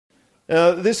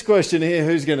This question here,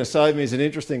 who's going to save me, is an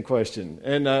interesting question.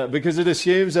 And because it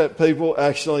assumes that people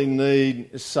actually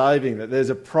need saving, that there's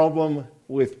a problem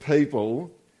with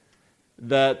people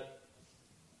that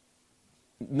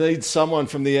need someone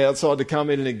from the outside to come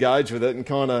in and engage with it and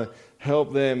kind of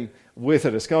help them with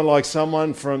it. It's kind of like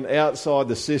someone from outside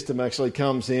the system actually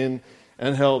comes in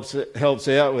and helps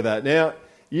out with that. Now,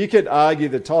 you could argue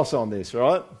the toss on this,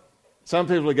 right? Some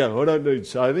people would go, I don't need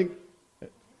saving.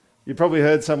 You probably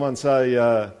heard someone say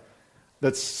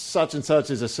that such and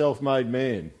such is a self-made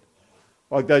man.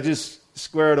 Like they just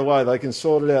square it away. They can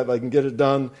sort it out. They can get it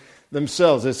done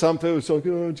themselves. There's some people who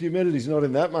say, humanity's not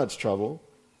in that much trouble.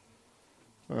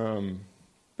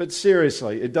 But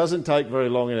seriously, it doesn't take very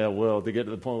long in our world to get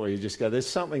to the point where you just go, there's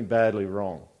something badly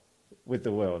wrong with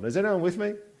the world. Is anyone with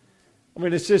me? I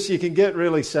mean, it's just you can get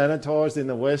really sanitised in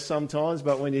the West sometimes,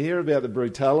 but when you hear about the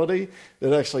brutality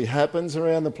that actually happens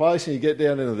around the place and you get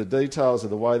down into the details of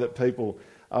the way that people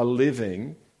are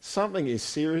living, something is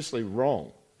seriously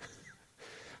wrong.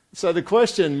 So the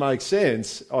question makes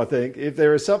sense, I think. If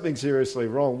there is something seriously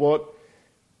wrong, what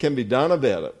can be done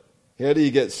about it? How do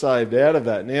you get saved out of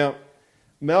that? Now,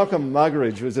 Malcolm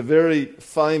Muggeridge was a very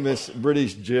famous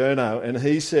British journo, and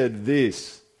he said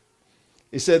this.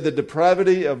 He said, the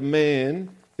depravity of man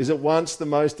is at once the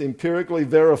most empirically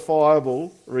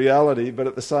verifiable reality, but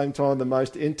at the same time the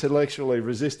most intellectually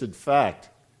resisted fact.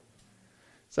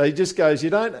 So he just goes, you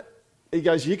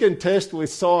can test with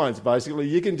science, basically.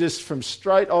 You can just, from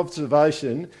straight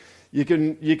observation, you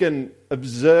can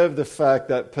observe the fact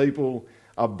that people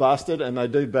are busted and they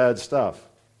do bad stuff.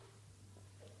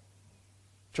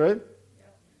 True? Yeah.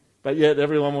 But yet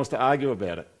everyone wants to argue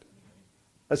about it.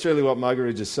 That's really what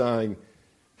Muggeridge is saying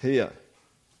here.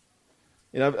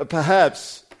 You know,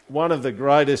 perhaps one of the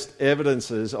greatest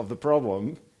evidences of the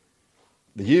problem,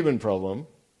 the human problem,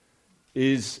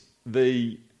 is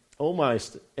the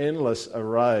almost endless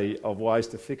array of ways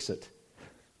to fix it.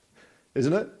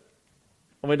 Isn't it?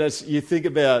 I mean, you think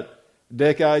about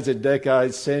decades and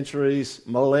decades, centuries,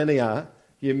 millennia,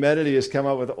 humanity has come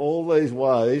up with all these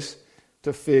ways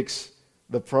to fix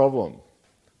the problem.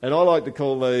 And I like to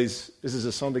call these, this is a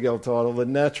Sondergaard title, the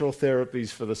natural therapies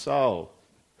for the soul.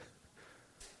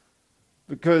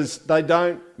 Because they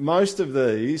don't, most of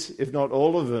these, if not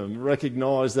all of them,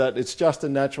 recognise that it's just a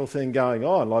natural thing going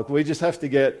on. Like we just have to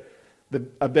get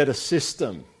a better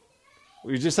system.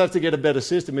 We just have to get a better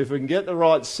system. If we can get the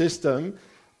right system,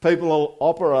 people will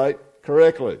operate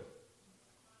correctly.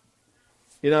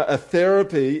 You know, a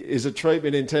therapy is a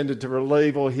treatment intended to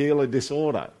relieve or heal a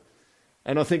disorder.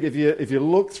 And I think if you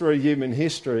look through human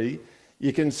history,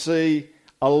 you can see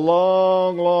a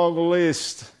long, long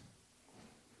list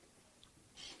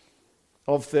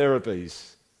of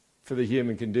therapies for the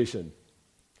human condition.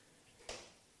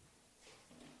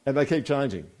 And they keep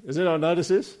changing. Has anyone noticed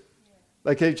this? Yeah.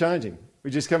 They keep changing. We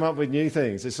just come up with new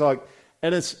things. It's like,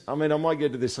 and it's, I mean, I might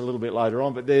get to this a little bit later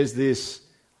on, but there's this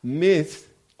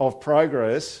myth of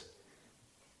progress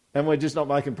and we're just not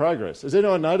making progress. Has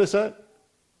anyone noticed that?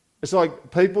 It's like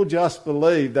people just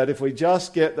believe that if we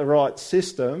just get the right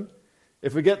system,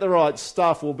 if we get the right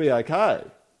stuff, we'll be okay.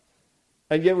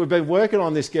 And yet we've been working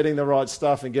on this, getting the right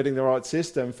stuff and getting the right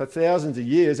system for thousands of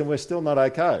years and we're still not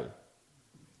okay.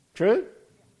 True?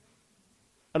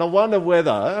 And I wonder whether,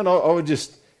 and I would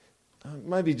just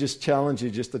maybe just challenge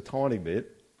you just a tiny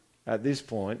bit at this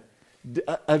point,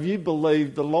 have you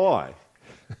believed the lie?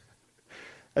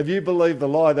 Have you believed the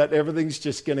lie that everything's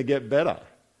just going to get better?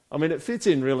 I mean, it fits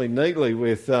in really neatly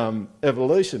with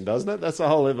evolution, doesn't it? That's the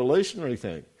whole evolutionary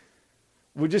thing.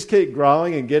 We just keep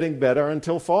growing and getting better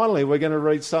until finally we're going to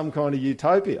reach some kind of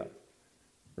utopia.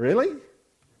 Really?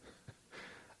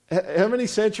 How many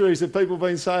centuries have people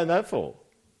been saying that for?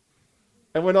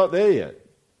 And we're not there yet.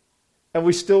 And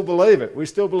we still believe it. We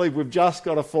still believe we've just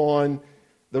got to find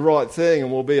the right thing and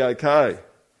we'll be okay.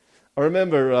 I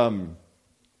remember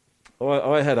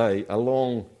I had a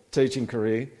long teaching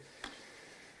career,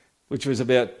 which was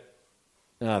about,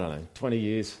 20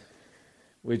 years,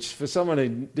 which for someone who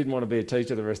didn't want to be a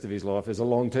teacher the rest of his life is a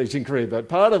long teaching career. But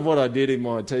part of what I did in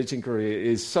my teaching career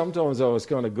is sometimes I was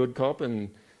kind of good cop and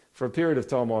for a period of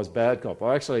time I was bad cop.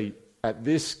 I actually, at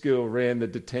this school, ran the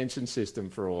detention system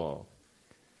for a while.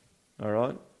 All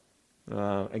right?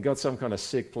 And got some kind of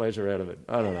sick pleasure out of it.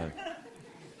 I don't know.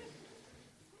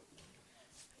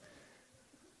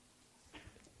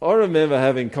 I remember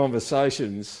having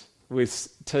conversations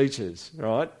with teachers,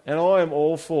 right? And I am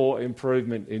all for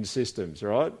improvement in systems,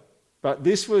 right? But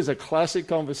this was a classic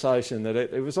conversation that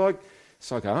it was like,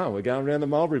 it's like, we're going around the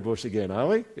mulberry bush again, are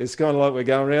we? It's kind of like we're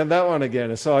going around that one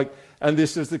again. It's like, and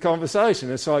this is the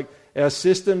conversation. It's like, our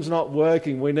system's not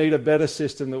working. We need a better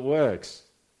system that works.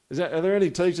 Are there any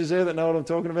teachers there that know what I'm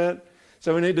talking about?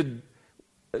 So we need to...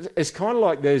 It's kind of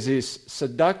like there's this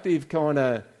seductive kind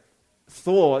of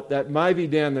thought that maybe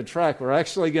down the track we're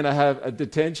actually going to have a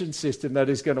detention system that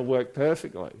is going to work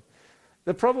perfectly.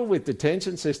 The problem with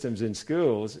detention systems in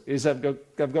schools is they've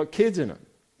got kids in them.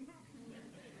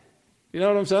 You know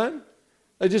what I'm saying?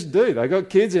 They just do. They've got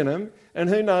kids in them, and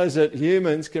who knows that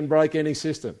humans can break any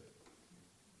system?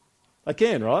 They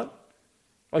can, right?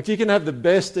 Like you can have the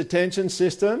best detention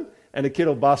system and a kid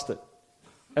will bust it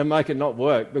and make it not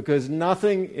work, because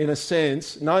nothing, in a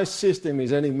sense, no system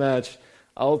is any match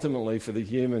ultimately for the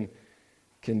human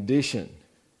condition.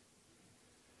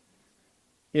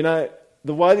 You know,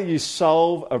 the way that you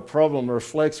solve a problem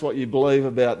reflects what you believe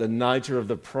about the nature of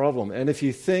the problem. And if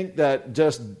you think that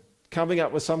just coming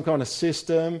up with some kind of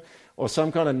system or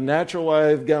some kind of natural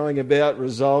way of going about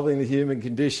resolving the human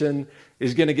condition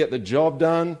is going to get the job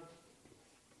done,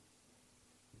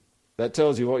 that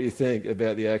tells you what you think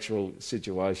about the actual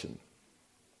situation.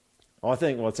 I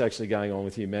think what's actually going on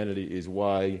with humanity is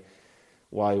way,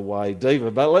 way, way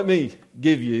deeper. But let me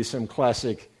give you some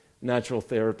classic natural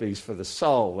therapies for the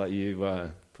soul that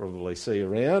you probably see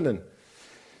around, and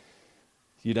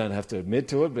you don't have to admit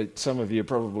to it, but some of you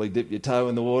probably dip your toe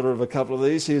in the water of a couple of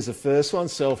these. Here's the first one,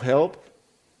 self-help.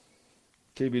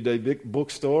 QBD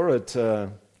bookstore at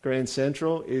Grand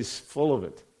Central is full of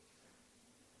it.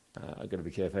 I've got to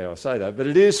be careful how I say that, but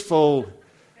it is full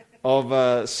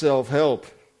of self-help.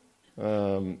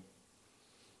 So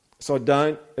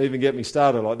don't even get me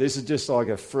started. Like this is just like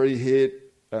a free hit,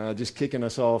 just kicking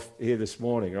us off here this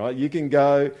morning, right? You can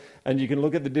go and you can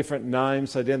look at the different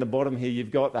names. So down the bottom here,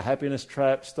 you've got the happiness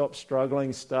trap, stop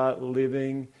struggling, start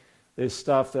living. There's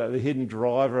stuff that the hidden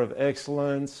driver of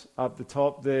excellence up the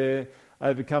top there.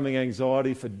 Overcoming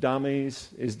anxiety for dummies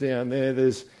is down there.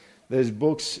 There's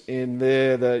books in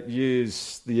there that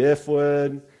use the F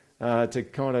word to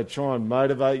kind of try and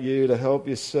motivate you to help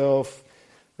yourself.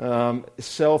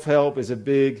 Self-help is a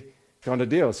big kind of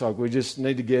deal. It's like we just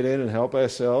need to get in and help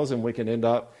ourselves and we can end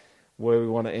up where we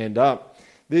want to end up.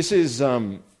 This is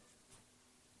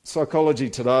Psychology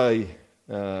Today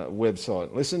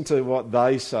website. Listen to what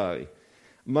they say.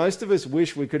 Most of us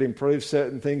wish we could improve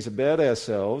certain things about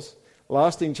ourselves.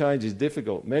 Lasting change is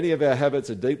difficult. Many of our habits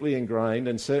are deeply ingrained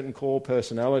and certain core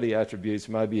personality attributes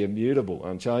may be immutable,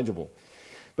 unchangeable.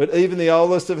 But even the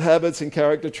oldest of habits and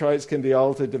character traits can be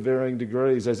altered to varying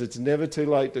degrees, as it's never too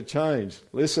late to change.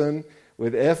 Listen,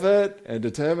 with effort and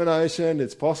determination,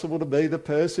 it's possible to be the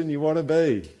person you want to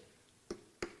be.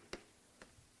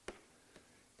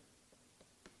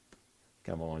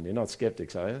 Come on, you're not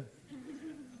skeptics, are you?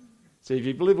 See, if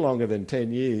you've lived longer than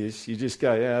 10 years, you just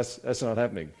go, yeah, that's not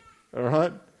happening. All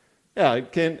right? Yeah,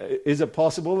 is it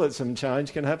possible that some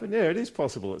change can happen? Yeah, it is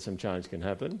possible that some change can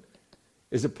happen.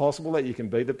 Is it possible that you can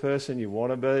be the person you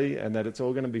want to be and that it's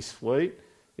all going to be sweet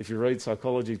if you read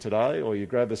Psychology Today or you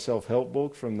grab a self-help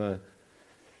book from the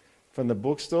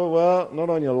bookstore? Well, not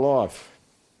on your life.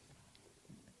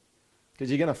 Because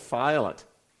you're going to fail it.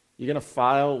 You're going to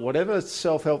fail whatever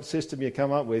self-help system you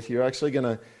come up with, you're actually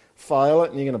going to fail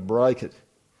it and you're going to break it.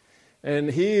 And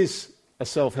here's a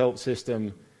self-help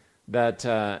system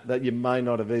that you may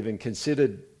not have even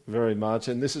considered very much.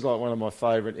 And this is like one of my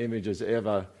favourite images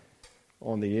ever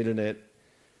on the internet.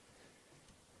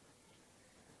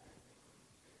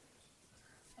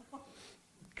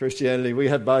 Christianity, we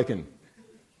had bacon.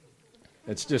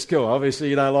 It's just cool. Obviously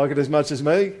you don't like it as much as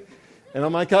me, and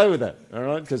I'm okay with that, all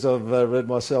right, because I've read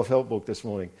my self-help book this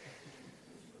morning.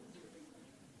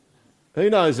 Who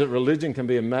knows that religion can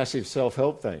be a massive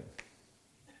self-help thing?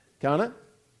 Can't it?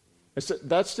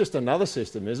 That's just another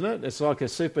system, isn't it? It's like a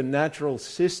supernatural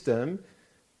system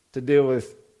to deal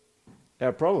with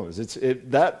our problems.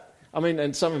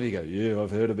 And some of you go, yeah,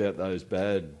 I've heard about those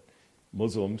bad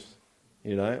Muslims,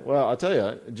 you know. Well, I tell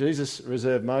you, Jesus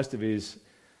reserved most of his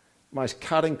most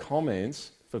cutting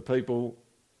comments for people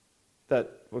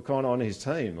that were kind of on his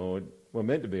team or were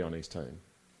meant to be on his team,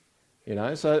 you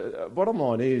know. So bottom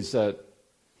line is that,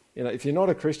 you know, if you're not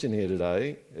a Christian here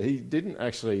today, he didn't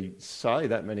actually say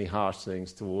that many harsh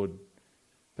things toward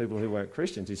people who weren't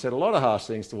Christians. He said a lot of harsh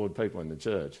things toward people in the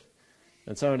church.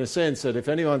 And so in a sense that if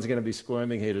anyone's going to be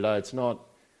squirming here today, it's not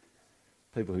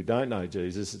people who don't know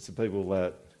Jesus, it's the people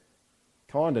that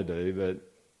kind of do, but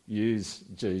use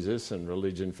Jesus and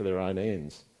religion for their own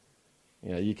ends.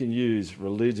 You know, you can use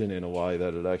religion in a way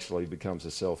that it actually becomes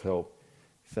a self-help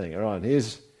thing. All right,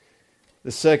 here's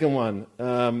the second one.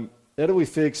 How do we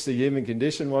fix the human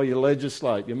condition? Well, you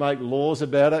legislate. You make laws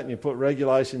about it and you put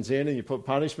regulations in and you put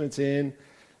punishments in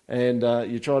and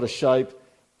you try to shape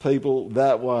people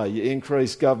that way. You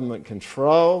increase government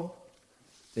control,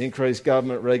 increase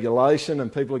government regulation,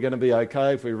 and people are going to be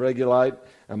okay if we regulate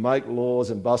and make laws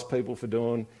and bust people for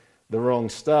doing the wrong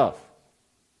stuff.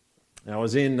 Now, I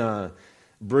was in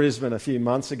Brisbane a few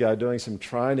months ago doing some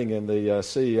training, and the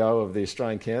CEO of the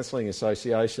Australian Counselling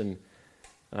Association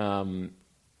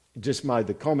just made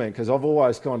the comment, because I've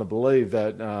always kind of believed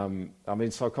that,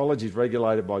 psychology is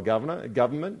regulated by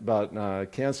government,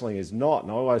 but counselling is not.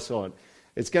 And I always thought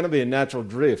it's going to be a natural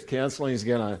drift. Counselling is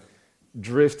going to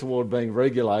drift toward being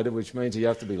regulated, which means you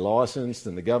have to be licensed,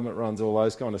 and the government runs all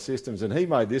those kind of systems. And he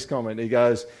made this comment. He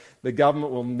goes, the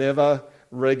government will never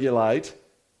regulate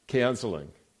counselling.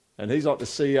 And he's like the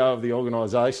CEO of the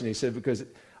organisation. He said, because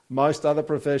most other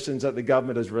professions that the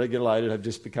government has regulated have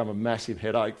just become a massive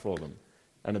headache for them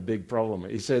and a big problem.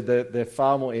 He said that they're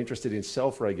far more interested in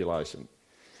self-regulation.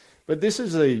 But this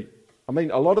is a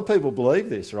lot of people believe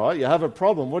this, right? You have a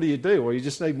problem, what do? Well, you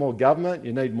just need more government,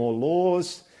 you need more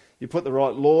laws, you put the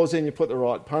right laws in, you put the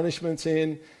right punishments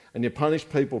in, and you punish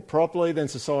people properly, then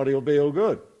society will be all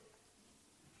good.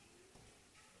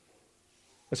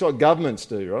 That's what governments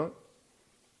do, right?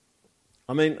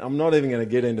 I'm not even going to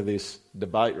get into this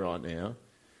debate right now,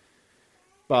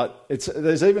 but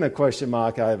there's even a question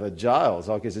mark over jails.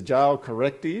 Like, is a jail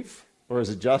corrective or is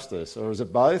it justice? Or is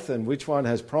it both? And which one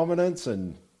has prominence?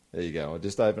 And there you go, I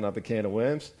just opened up a can of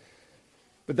worms.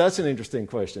 But that's an interesting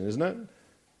question, isn't it?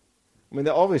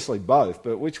 They're obviously both,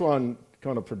 but which one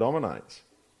kind of predominates?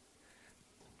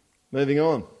 Moving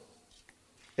on.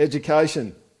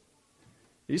 Education.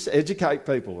 You just educate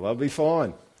people, they'll be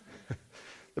fine.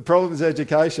 The problem is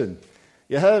education.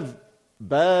 You have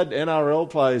bad NRL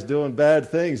players doing bad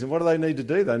things, and what do they need to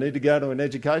do? They need to go to an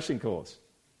education course.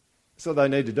 That's what they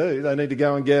need to do. They need to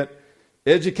go and get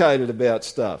educated about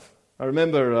stuff. I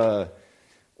remember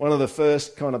one of the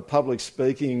first kind of public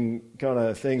speaking kind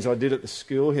of things I did at the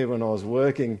school here when I was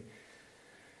working,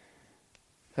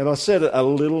 and I said it a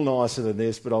little nicer than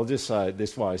this, but I'll just say it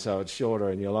this way so it's shorter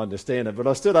and you'll understand it. But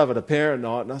I stood up at a parent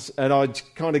night and I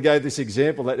kind of gave this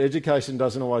example that education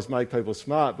doesn't always make people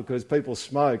smart, because people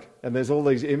smoke and there's all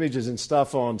these images and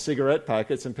stuff on cigarette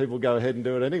packets and people go ahead and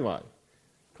do it anyway.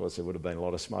 Of course, there would have been a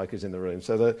lot of smokers in the room.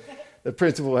 So the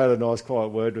principal had a nice quiet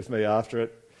word with me after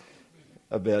it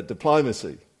about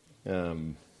diplomacy.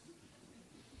 Was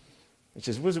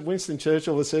it Winston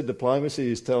Churchill that said diplomacy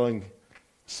is telling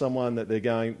someone that they're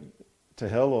going to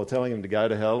hell, or telling them to go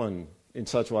to hell, and in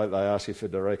such a way that they ask you for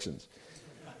directions?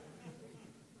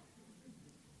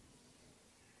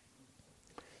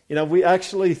 We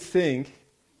actually think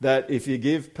that if you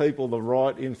give people the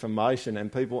right information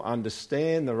and people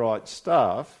understand the right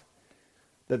stuff,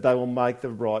 that they will make the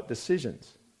right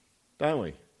decisions, don't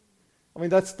we?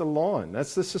 That's the line.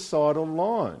 That's the societal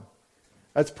line.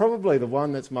 That's probably the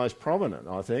one that's most prominent,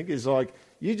 I think, is like,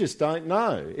 you just don't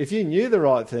know. If you knew the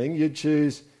right thing, you'd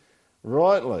choose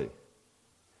rightly.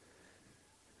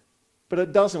 But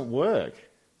it doesn't work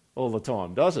all the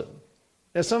time, does it?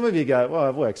 Now, some of you go, well,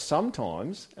 it works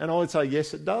sometimes, and I would say,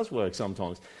 yes, it does work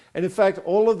sometimes. And in fact,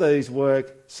 all of these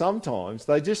work sometimes.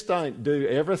 They just don't do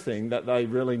everything that they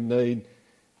really need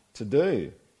to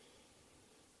do.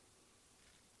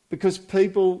 Because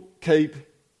people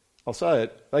I'll say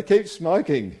it, they keep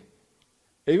smoking,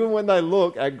 even when they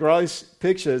look at gross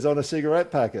pictures on a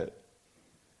cigarette packet.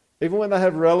 Even when they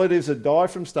have relatives that die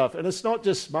from stuff. And it's not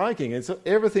just smoking, it's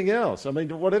everything else.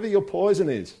 Whatever your poison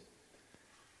is.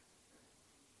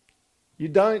 You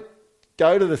don't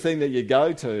go to the thing that you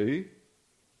go to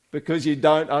because you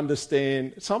don't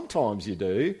understand. Sometimes you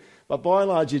do, but by and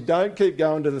large you don't keep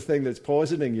going to the thing that's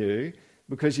poisoning you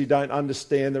because you don't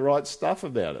understand the right stuff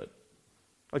about it.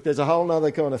 Like, there's a whole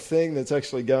other kind of thing that's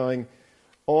actually going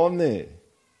on there.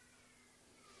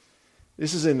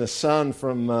 This is in the Sun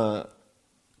from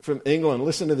England.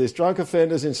 Listen to this. Drunk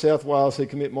offenders in South Wales who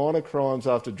commit minor crimes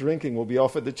after drinking will be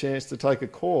offered the chance to take a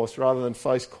course rather than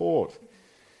face court.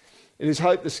 It is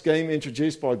hoped the scheme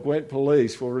introduced by Gwent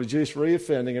Police will reduce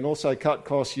reoffending and also cut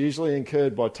costs usually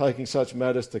incurred by taking such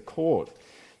matters to court.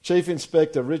 Chief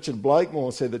Inspector Richard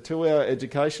Blakemore said the 2-hour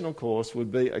educational course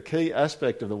would be a key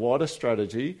aspect of the wider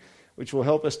strategy which will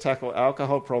help us tackle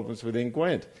alcohol problems within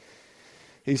Gwent.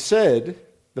 He said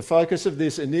the focus of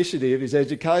this initiative is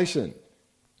education.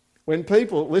 When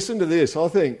people listen to this, I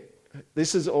think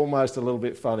this is almost a little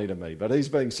bit funny to me, but he's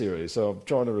being serious, so I'm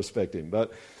trying to respect him.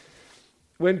 But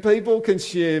when people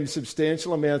consume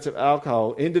substantial amounts of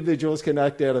alcohol, individuals can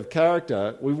act out of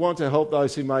character. We want to help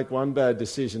those who make one bad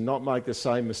decision not make the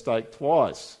same mistake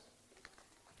twice.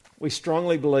 We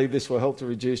strongly believe this will help to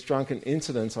reduce drunken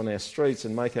incidents on our streets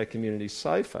and make our communities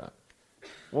safer.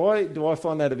 Why do I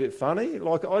find that a bit funny?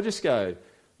 I just go,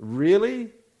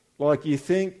 Really? Like, you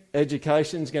think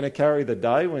education's going to carry the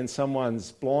day when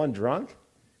someone's blind drunk?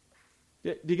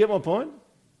 Do you get my point?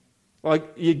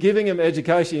 Like, you're giving them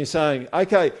education, you're saying,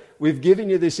 okay, we've given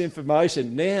you this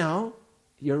information, now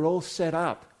you're all set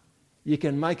up. You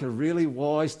can make a really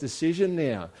wise decision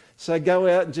now. So go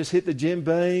out and just hit the Jim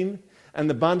Beam and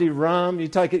the Bundy rum. You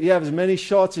take it, you have as many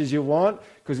shots as you want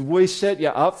because we set you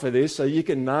up for this so you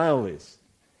can nail this.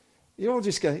 You all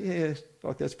just go, yeah,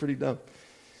 like that's pretty dumb.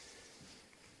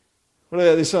 What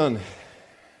about this one?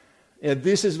 Yeah,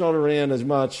 this is not around as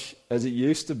much as it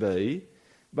used to be,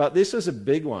 but this is a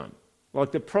big one.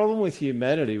 Like, the problem with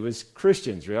humanity was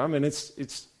Christians, right? I mean,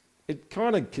 it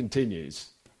kind of continues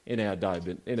in our day,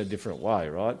 but in a different way,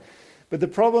 right? But the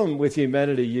problem with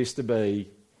humanity used to be,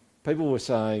 people were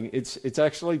saying, it's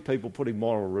actually people putting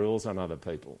moral rules on other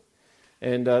people.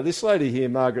 And this lady here,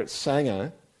 Margaret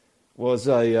Sanger, was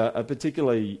a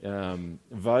particularly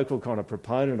vocal kind of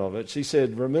proponent of it. She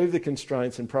said, remove the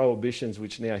constraints and prohibitions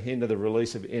which now hinder the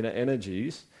release of inner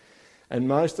energies, and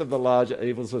most of the larger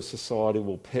evils of society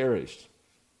will perish.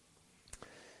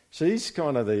 She's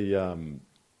kind of the,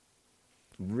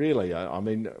 really, I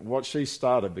mean, what she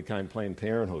started became Planned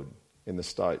Parenthood in the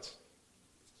States.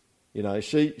 You know,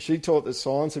 she taught that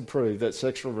science had proved that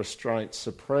sexual restraint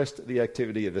suppressed the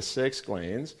activity of the sex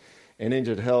glands and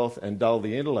injured health and dulled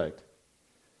the intellect.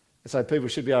 And so people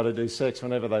should be able to do sex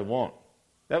whenever they want.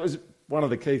 That was one of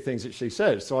the key things that she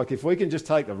said. It's like, if we can just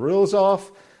take the rules off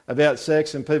about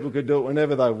sex and people could do it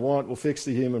whenever they want, we'll fix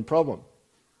the human problem.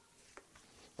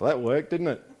 Well, that worked, didn't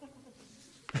it?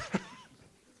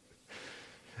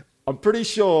 I'm pretty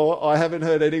sure I haven't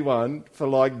heard anyone for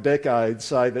like decades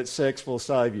say that sex will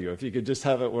save you if you could just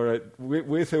have it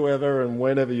with whoever and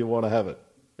whenever you want to have it.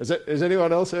 Has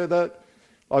anyone else heard that?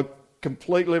 Like,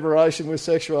 complete liberation with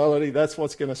sexuality, that's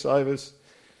what's going to save us.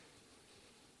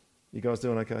 You guys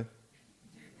doing okay?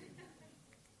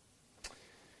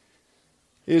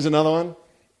 Here's another one.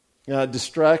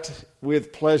 Distract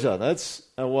with pleasure. That's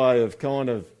a way of kind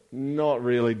of not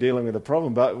really dealing with the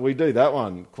problem, but we do that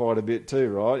one quite a bit too,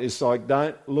 right? It's like,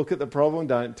 don't look at the problem,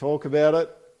 don't talk about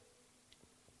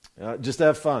it. Just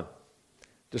have fun.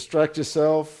 Distract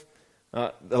yourself.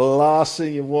 The last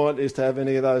thing you want is to have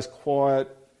any of those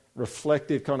quiet,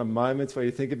 reflective kind of moments where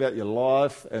you think about your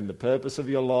life and the purpose of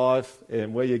your life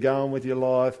and where you're going with your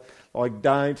life. Like,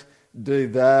 don't do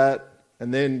that.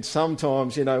 And then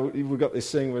sometimes, you know, we've got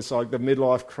this thing where it's like the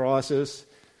midlife crisis,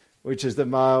 which is the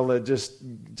male that just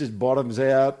bottoms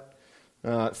out,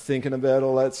 thinking about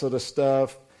all that sort of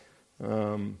stuff.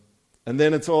 And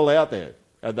then it's all out there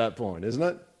at that point, isn't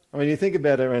it? I mean, you think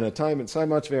about our entertainment, so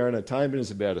much of our entertainment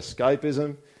is about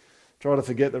escapism, try to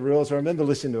forget the rules. I remember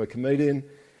listening to a comedian,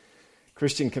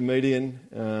 Christian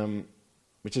comedian,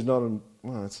 which is not,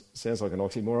 well, it sounds like an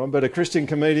oxymoron, but a Christian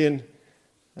comedian.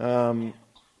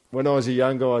 When I was a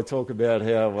young guy, I talk about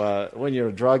how when you're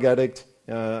a drug addict,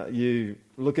 you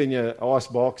look in your ice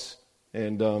box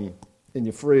and in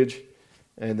your fridge,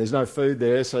 and there's no food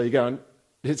there, so you go and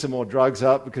hit some more drugs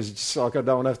up because it's just like, I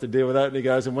don't want to have to deal with that. And he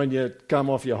goes, and when you come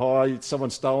off your high,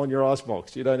 someone's stolen your ice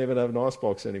box. You don't even have an ice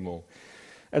box anymore.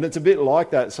 And it's a bit like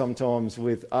that sometimes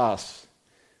with us,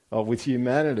 with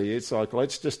humanity. It's like,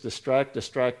 let's just distract,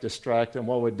 and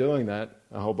while we're doing that,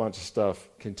 a whole bunch of stuff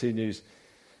continues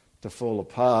to fall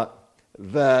apart.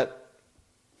 That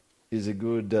is a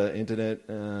good internet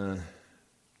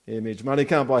image. Money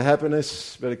can't buy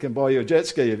happiness, but it can buy you a jet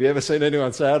ski. Have you ever seen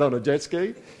anyone say it on a jet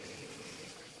ski?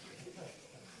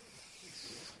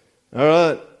 All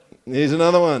right, here's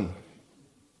another one.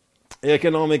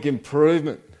 Economic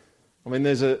improvement. I mean,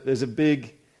 there's a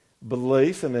big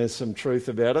belief, and there's some truth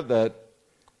about it,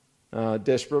 that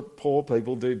desperate poor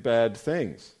people do bad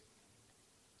things.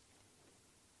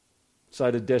 So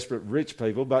do desperate rich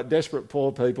people, but desperate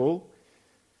poor people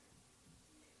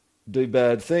do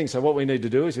bad things. So what we need to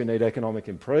do is we need economic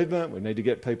improvement. We need to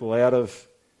get people out of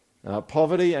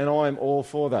poverty, and I'm all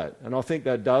for that. And I think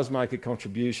that does make a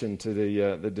contribution to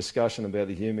the discussion about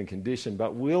the human condition.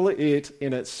 But will it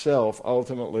in itself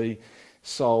ultimately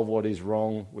solve what is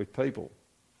wrong with people?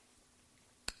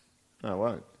 No, it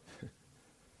won't.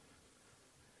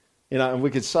 You know, and we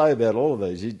could say about all of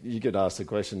these, you could ask the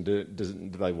question, do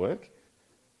they work?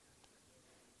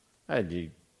 And you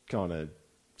kind of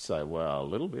say, well, a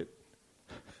little bit.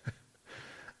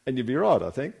 And you'd be right,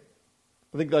 I think.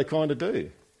 I think they kind of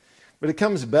do. But it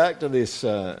comes back to this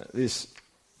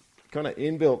kind of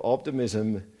inbuilt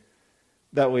optimism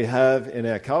that we have in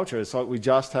our culture. It's like we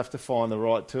just have to find the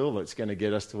right tool that's going to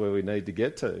get us to where we need to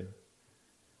get to.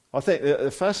 I think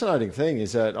the fascinating thing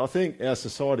is that I think our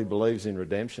society believes in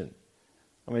redemption.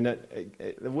 I mean,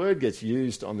 the word gets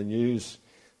used on the news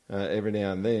every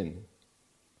now and then.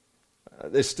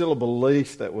 There's still a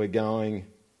belief that we're going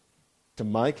to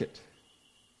make it.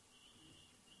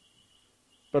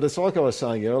 But it's like I was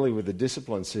saying earlier with the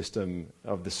discipline system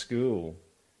of the school.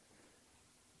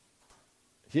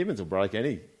 Humans will break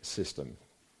any system.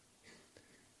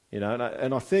 You know,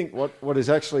 and I think what is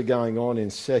actually going on in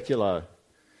secular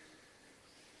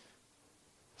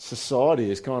society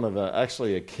is kind of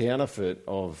actually a counterfeit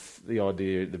of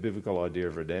the biblical idea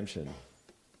of redemption.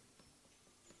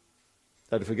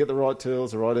 That if we get the right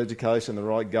tools, the right education, the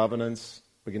right governance,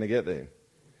 we're going to get there.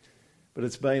 But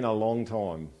it's been a long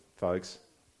time, folks,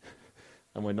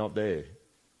 and we're not there.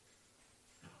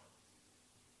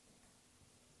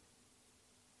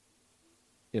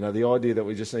 You know, the idea that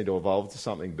we just need to evolve to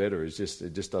something better is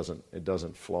it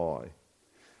doesn't fly.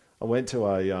 I went to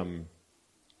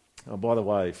oh, by the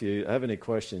way, if you have any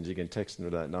questions, you can text them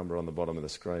to that number on the bottom of the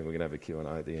screen. We're going to have a Q&A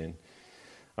at the end.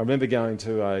 I remember going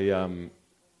to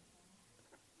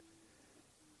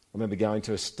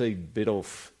a Steve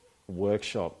Biddulph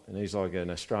workshop, and he's like an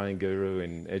Australian guru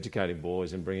in educating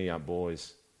boys and bringing up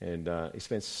boys. And he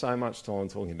spent so much time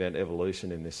talking about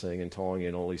evolution in this thing and tying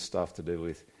in all this stuff to do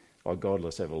with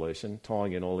godless evolution,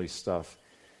 tying in all this stuff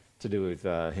to do with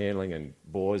handling and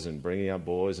boys and bringing up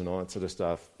boys and all that sort of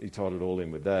stuff. He tied it all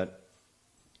in with that.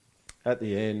 At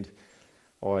the end,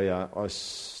 I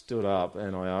stood up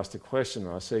and I asked a question.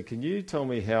 I said, can you tell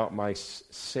me how it makes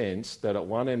sense that at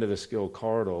one end of the school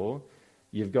corridor,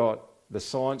 you've got the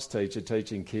science teacher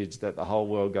teaching kids that the whole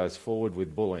world goes forward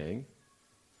with bullying,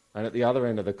 and at the other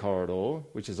end of the corridor,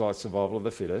 which is like survival of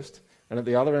the fittest, and at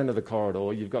the other end of the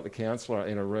corridor, you've got the counsellor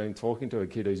in a room talking to a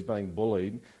kid who's being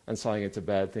bullied and saying it's a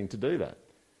bad thing to do that.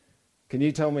 Can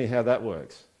you tell me how that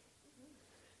works?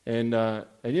 And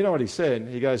you know what he said?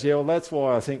 He goes, yeah, well, that's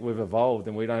why I think we've evolved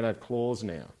and we don't have claws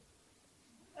now.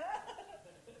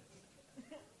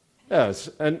 Yes,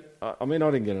 and I mean,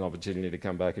 I didn't get an opportunity to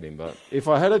come back at him, but if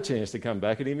I had a chance to come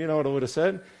back at him, you know what I would have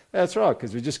said? That's right,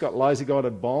 because we just got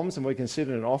laser-guided bombs and we can sit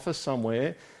in an office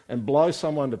somewhere and blow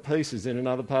someone to pieces in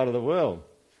another part of the world.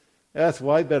 That's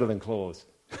way better than claws.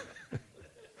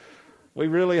 We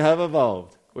really have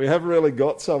evolved. We have really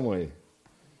got somewhere.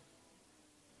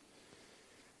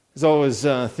 As I was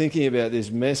thinking about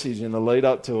this message and the lead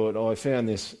up to it, I found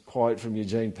this quote from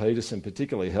Eugene Peterson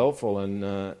particularly helpful,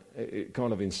 and it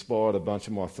kind of inspired a bunch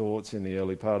of my thoughts in the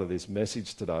early part of this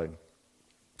message today.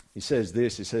 He says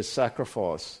this, he says,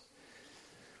 sacrifice.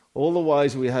 All the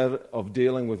ways we have of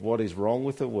dealing with what is wrong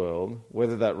with the world,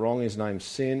 whether that wrong is named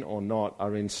sin or not,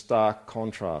 are in stark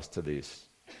contrast to this.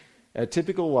 Our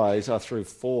typical ways are through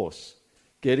force,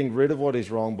 getting rid of what is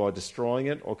wrong by destroying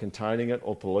it or containing it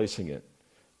or policing it.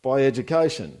 By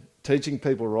education, teaching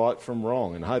people right from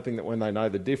wrong and hoping that when they know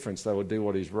the difference, they will do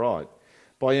what is right.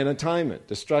 By entertainment,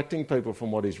 distracting people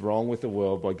from what is wrong with the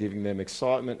world by giving them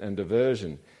excitement and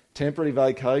diversion, temporary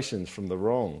vacations from the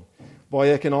wrong. By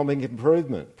economic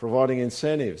improvement, providing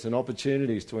incentives and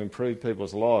opportunities to improve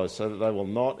people's lives so that they will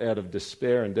not, out of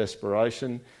despair and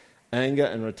desperation, anger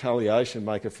and retaliation,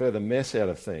 make a further mess out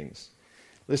of things.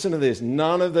 Listen to this.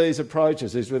 None of these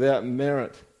approaches is without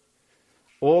merit.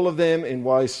 All of them, in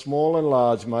ways small and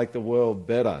large, make the world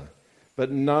better,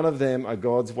 but none of them are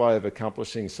God's way of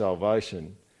accomplishing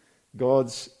salvation.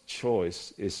 God's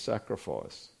choice is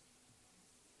sacrifice.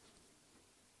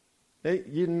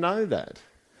 You know that.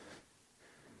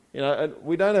 You know,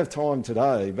 we don't have time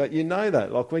today, but you know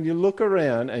that. Like when you look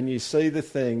around and you see the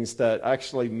things that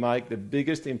actually make the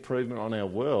biggest improvement on our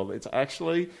world, it's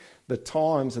actually the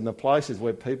times and the places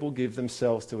where people give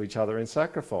themselves to each other in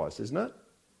sacrifice, isn't it?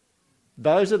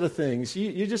 Those are the things,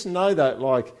 you just know that,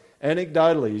 like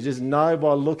anecdotally, you just know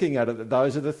by looking at it that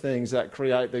those are the things that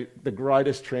create the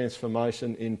greatest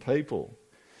transformation in people.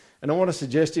 And I want to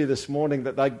suggest to you this morning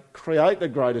that they create the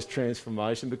greatest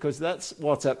transformation because that's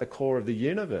what's at the core of the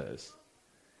universe.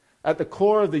 At the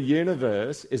core of the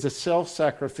universe is a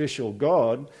self-sacrificial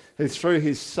God who through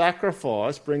his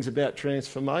sacrifice brings about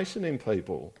transformation in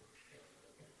people.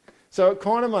 So it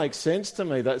kind of makes sense to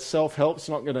me that self-help's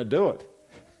not going to do it.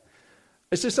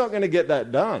 It's just not going to get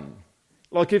that done.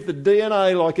 Like if the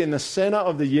DNA, like in the centre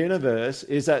of the universe,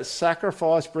 is that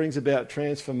sacrifice brings about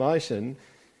transformation,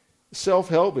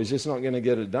 self-help is just not going to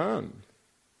get it done.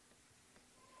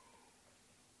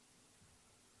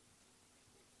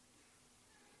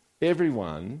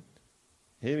 Everyone,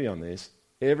 hear me on this,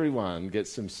 everyone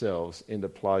gets themselves into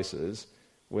places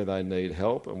where they need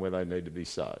help and where they need to be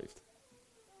saved.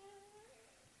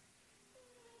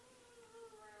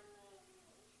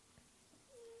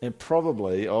 And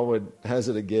probably I would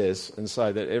hazard a guess and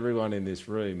say that everyone in this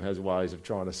room has ways of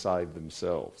trying to save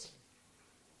themselves.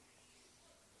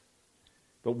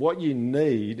 But what you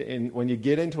need, when you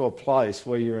get into a place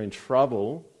where you're in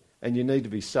trouble and you need to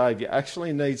be saved, you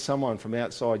actually need someone from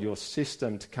outside your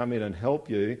system to come in and help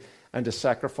you and to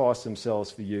sacrifice themselves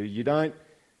for you. You don't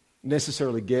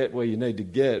necessarily get where you need to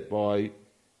get by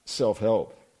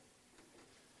self-help.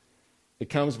 It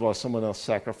comes by someone else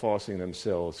sacrificing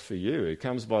themselves for you. It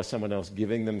comes by someone else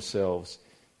giving themselves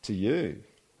to you.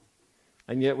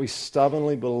 And yet we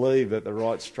stubbornly believe that the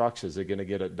right structures are going to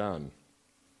get it done.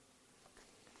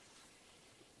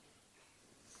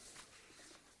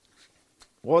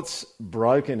 What's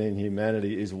broken in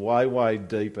humanity is way, way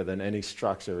deeper than any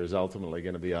structure is ultimately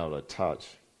going to be able to touch.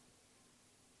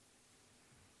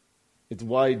 It's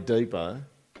way deeper.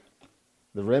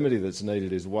 The remedy that's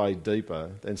needed is way deeper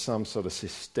than some sort of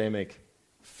systemic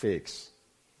fix.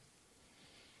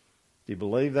 Do you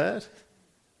believe that?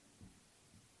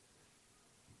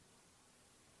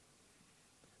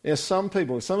 Now, some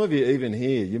of you even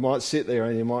here, you might sit there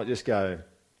and you might just go,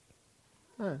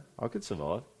 "Oh, I could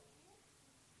survive.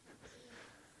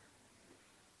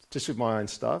 Just with my own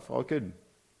stuff, I could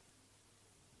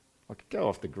go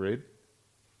off the grid.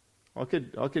 I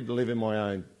could live in my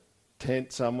own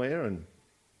tent somewhere and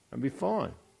be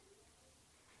fine."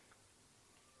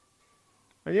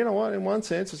 And you know what? In one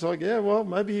sense, it's like, yeah, well,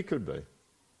 maybe you could be.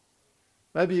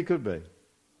 Maybe you could be.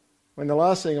 When the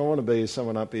last thing I want to be is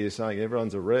someone up here saying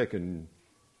everyone's a wreck, and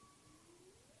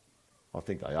I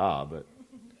think they are, but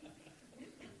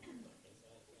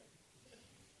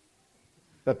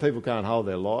people can't hold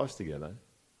their lives together.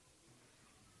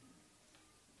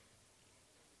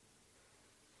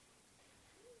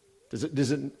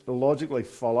 Does it logically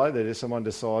follow that if someone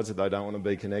decides that they don't want to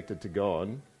be connected to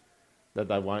God, that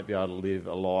they won't be able to live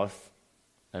a life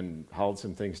and hold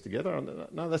some things together?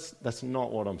 No, that's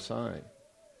not what I'm saying.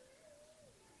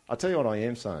 I'll tell you what I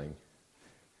am saying.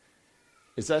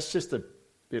 Is that's just a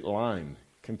bit lame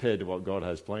compared to what God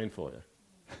has planned for you.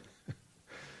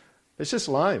 It's just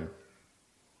lame.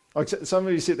 Like some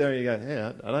of you sit there and you go,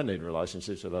 "Yeah, I don't need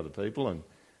relationships with other people," and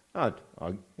a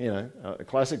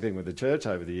classic thing with the church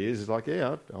over the years is like,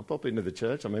 yeah, I'll pop into the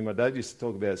church. I mean, my dad used to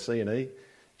talk about C&E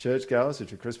churchgoers,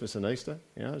 which are Christmas and Easter.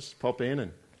 Just pop in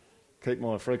and keep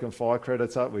my freaking fire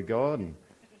credits up with God,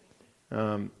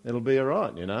 and it'll be all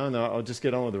right, and I'll just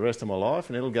get on with the rest of my life,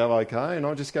 and it'll go okay. And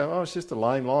I'll just go, "Oh, it's just a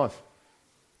lame life."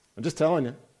 I'm just telling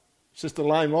you, it's just a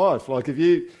lame life. Like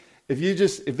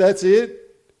if that's it,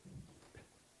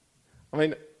 I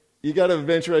mean, you go to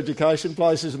adventure education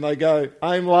places and they go,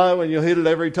 "Aim low and you'll hit it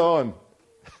every time."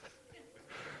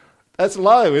 That's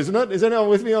low, isn't it? Is anyone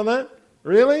with me on that?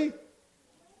 Really?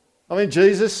 I mean,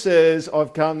 Jesus says,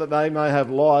 "I've come that they may have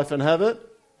life and have it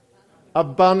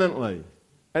abundantly."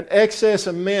 An excess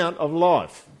amount of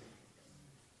life.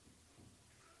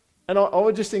 And I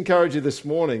would just encourage you this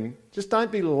morning, just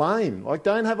don't be lame. Like,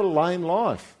 don't have a lame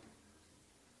life.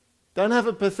 Don't have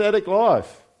a pathetic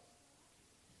life.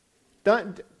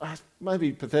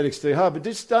 Maybe pathetic's too hard, but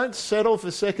just don't settle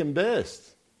for second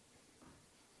best.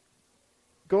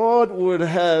 God would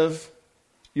have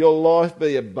your life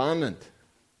be abundant.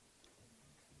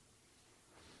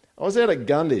 I was out at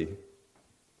Gundy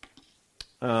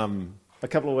a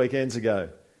couple of weekends ago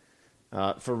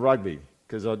for rugby,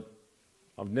 because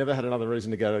I've never had another reason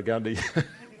to go to Gundy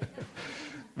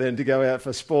than to go out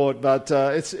for sport, but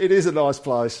it is a nice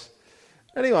place.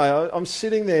 Anyway, I'm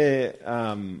sitting there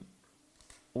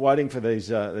waiting for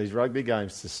these rugby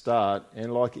games to start,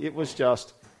 and it was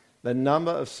just the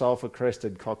number of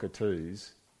sulphur-crested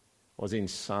cockatoos was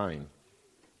insane,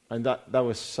 and they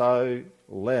were so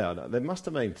loud. There must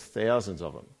have been thousands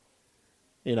of them,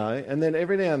 and then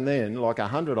every now and then,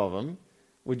 100 of them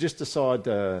would just decide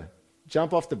to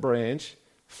jump off the branch,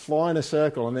 fly in a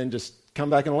circle, and then just come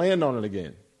back and land on it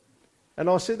again. And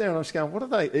I sit there and I'm just going, what are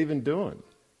they even doing?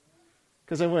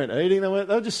 Because they weren't eating, they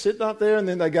were just sitting up there, and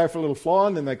then they go for a little fly,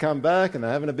 and then they come back and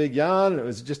they're having a big yarn, and it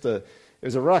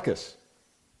was a ruckus.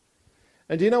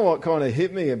 And do you know what kind of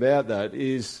hit me about that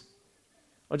is,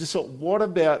 I just thought, what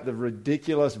about the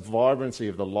ridiculous vibrancy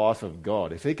of the life of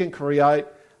God? If he can create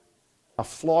a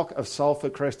flock of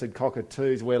sulphur-crested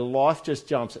cockatoos where life just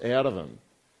jumps out of them,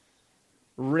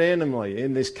 randomly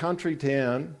in this country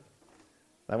town,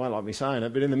 they won't like me saying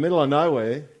it, but in the middle of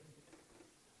nowhere,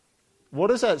 what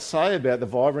does that say about the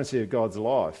vibrancy of God's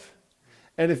life?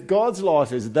 And if God's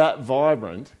life is that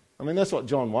vibrant, I mean, that's what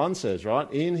John 1 says,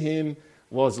 right? In him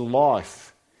was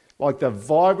life. Like the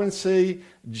vibrancy,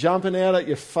 jumping out at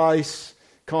your face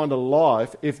kind of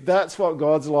life. If that's what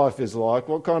God's life is like,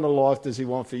 what kind of life does he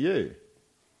want for you?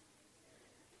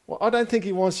 Well, I don't think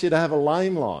he wants you to have a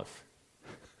lame life.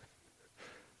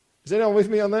 Is anyone with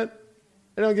me on that?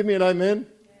 Anyone give me an amen?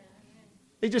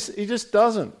 He just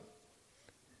doesn't.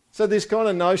 So this kind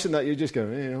of notion that you just go,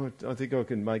 yeah, I think I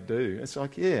can make do. It's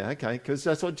like, yeah, okay, because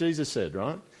that's what Jesus said,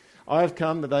 right? I have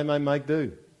come that they may make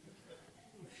do.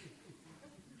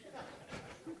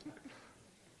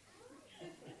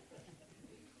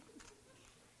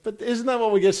 But isn't that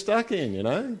what we get stuck in, you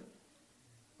know?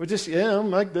 We're just, I'll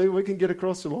make do, we can get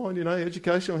across the line, you know,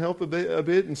 education will help a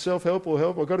bit and self-help will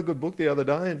help. I got a good book the other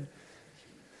day and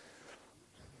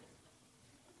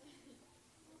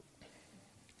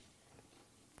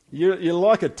you're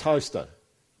like a toaster,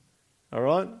 all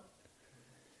right?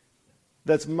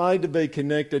 That's made to be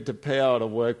connected to power to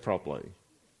work properly.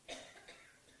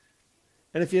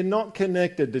 And if you're not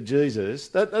connected to Jesus,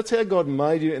 that's how God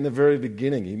made you in the very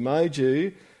beginning. He made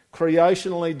you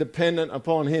creationally dependent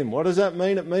upon him. What does that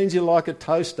mean? It means you're like a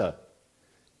toaster.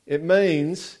 It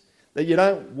means that you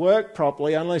don't work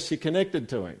properly unless you're connected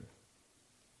to him.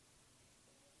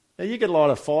 Now, you could light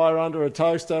a fire under a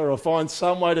toaster or find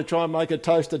some way to try and make a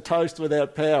toaster toast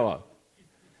without power.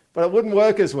 But it wouldn't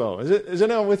work as well. Is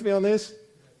anyone with me on this?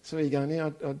 So you're going,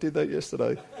 yeah, I did that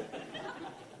yesterday.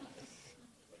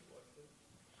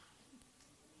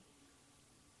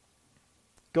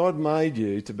 God made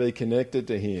you to be connected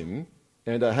to him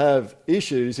and to have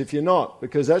issues if you're not,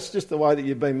 because that's just the way that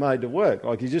you've been made to work.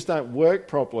 Like, you just don't work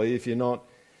properly if you're not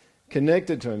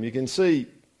connected to him. You can see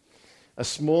a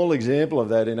small example of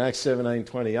that in Acts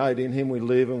 17:28. In him we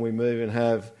live and we move and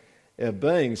have our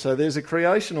being. So there's a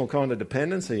creational kind of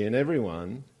dependency in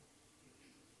everyone.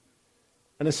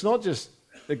 And it's not just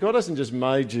that God hasn't just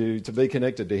made you to be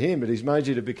connected to him, but he's made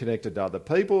you to be connected to other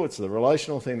people. It's the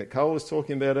relational thing that Cole was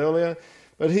talking about earlier.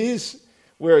 But here's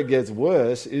where it gets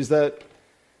worse, is that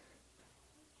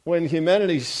when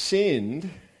humanity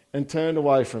sinned and turned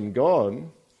away from God,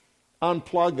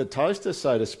 unplugged the toaster,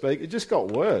 so to speak, it just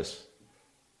got worse.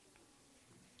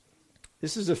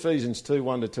 This is Ephesians 2,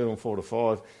 1-2 and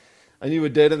 4-5. And you were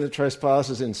dead in the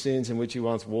trespasses and sins in which you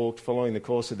once walked, following the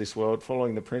course of this world,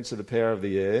 following the prince of the power of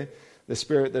the air, the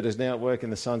spirit that is now at work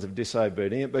in the sons of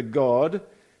disobedience. But God,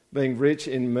 being rich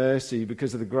in mercy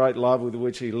because of the great love with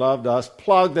which he loved us,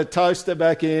 plugged the toaster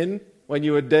back in when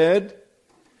you were dead.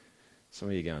 Some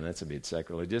of you are going, that's a bit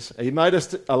sacrilegious. He made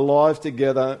us alive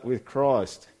together with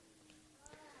Christ.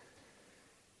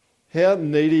 How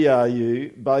needy are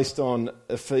you based on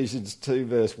Ephesians 2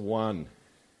 verse 1?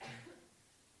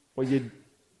 Well,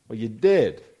 you're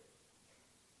dead.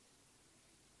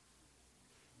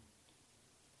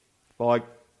 Like,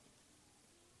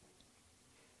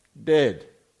 dead.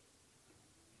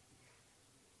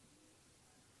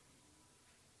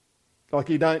 Like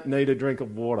you don't need a drink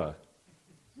of water.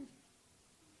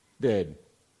 Dead.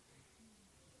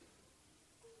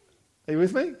 Are you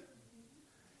with me?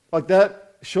 Like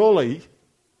that, surely,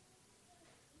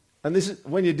 and this is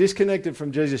when you're disconnected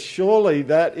from Jesus, surely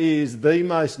that is the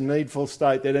most needful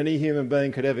state that any human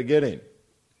being could ever get in.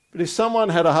 But if someone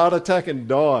had a heart attack and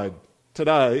died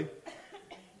today,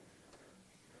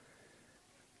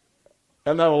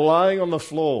 and they were laying on the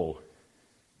floor,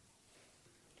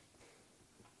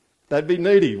 they'd be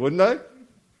needy, wouldn't they?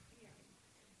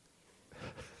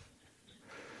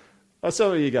 Oh,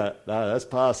 some of you go, no, that's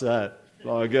past that.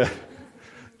 Like,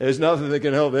 there's nothing that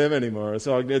can help them anymore. It's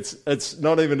like it's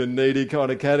not even a needy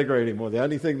kind of category anymore. The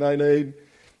only thing they need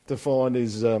to find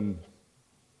is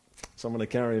someone to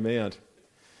carry them out,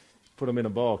 put them in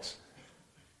a box.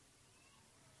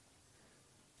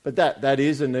 But that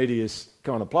is the neediest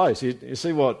kind of place. You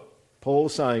see what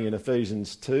Paul's saying in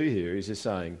Ephesians 2 here. He's just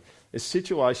saying, this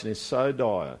situation is so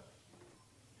dire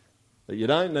that you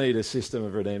don't need a system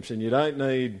of redemption. You don't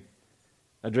need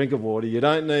a drink of water. You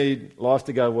don't need life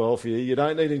to go well for you. You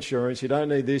don't need insurance. You don't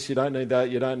need this. You don't need that.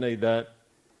 You don't need that.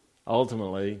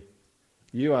 Ultimately,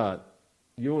 your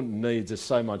needs are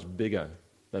so much bigger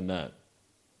than that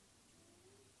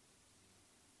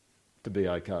to be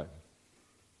okay.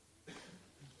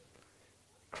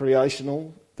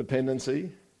 Creational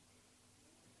dependency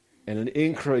and an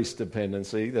increased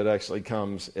dependency that actually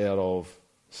comes out of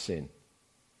sin.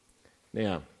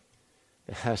 Now,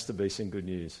 there has to be some good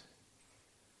news.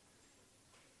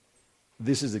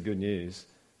 This is the good news.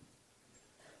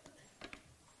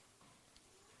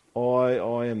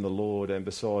 I am the Lord, and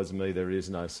besides me there is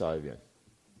no Saviour.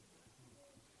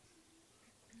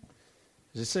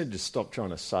 You just need to stop trying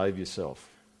to save yourself.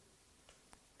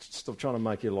 Stop trying to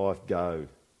make your life go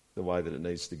the way that it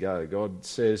needs to go. God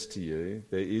says to you,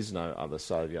 there is no other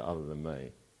Saviour other than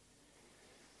me.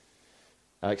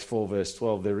 Acts 4 verse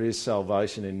 12, there is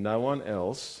salvation in no one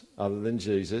else other than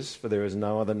Jesus, for there is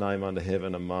no other name under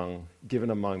heaven given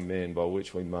among men by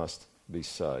which we must be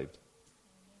saved.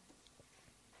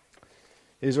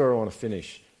 Here's where I want to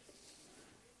finish.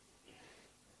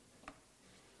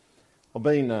 I've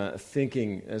been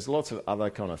thinking, there's lots of other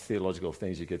kind of theological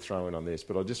things you could throw in on this,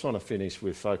 but I just want to finish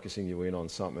with focusing you in on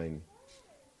something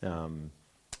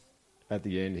at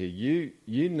the end here.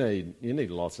 You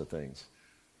need lots of things,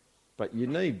 but you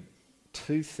need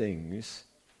two things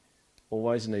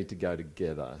always need to go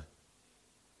together,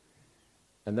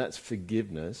 and that's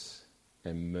forgiveness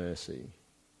and mercy.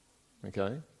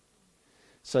 Okay?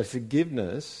 So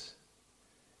forgiveness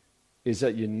is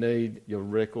that you need your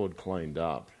record cleaned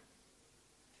up.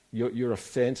 Your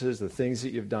offences, the things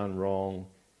that you've done wrong.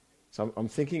 So I'm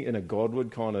thinking in a Godward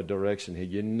kind of direction here.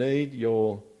 You need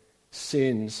your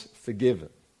sins forgiven.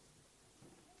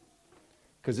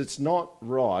 Because it's not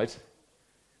right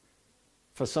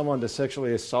for someone to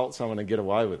sexually assault someone and get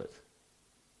away with it.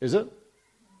 Is it?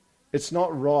 It's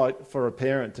not right for a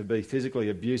parent to be physically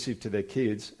abusive to their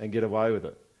kids and get away with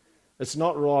it. It's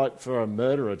not right for a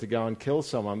murderer to go and kill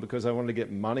someone because they want to get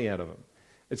money out of them.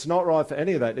 It's not right for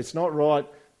any of that. It's not right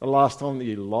the last time that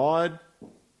you lied.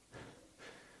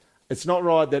 It's not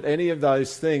right that any of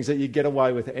those things, that you get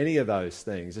away with any of those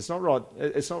things. It's not right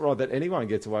that anyone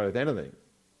gets away with anything.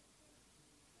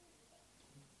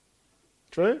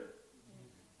 True?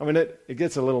 I mean, it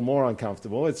gets a little more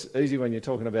uncomfortable. It's easy when you're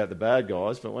talking about the bad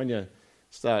guys, but when you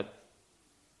start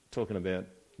talking about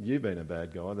you being a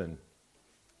bad guy, then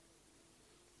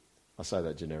I say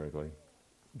that generically,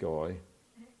 guy.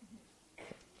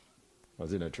 I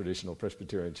was in a traditional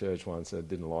Presbyterian church once and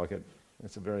didn't like it.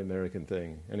 It's a very American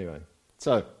thing. Anyway,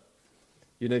 so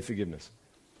you need forgiveness.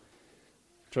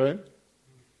 True?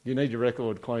 You need your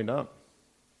record cleaned up.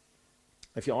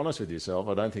 If you're honest with yourself,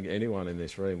 I don't think anyone in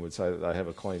this room would say that they have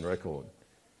a clean record.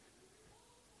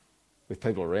 With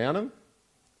people around them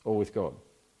or with God.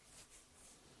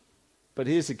 But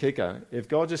here's the kicker. If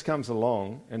God just comes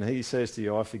along and he says to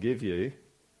you, I forgive you,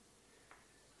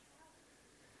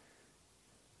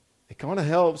 it kind of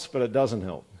helps, but it doesn't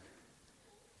help.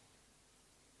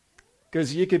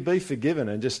 Because you could be forgiven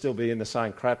and just still be in the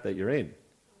same crap that you're in.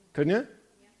 Couldn't you?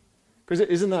 Because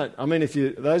isn't that, I mean,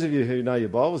 those of you who know your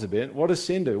Bibles a bit, what does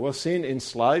sin do? Well, sin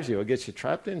enslaves you. It gets you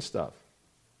trapped in stuff.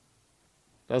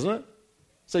 Doesn't it?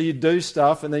 So you do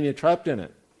stuff and then you're trapped in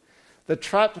it. The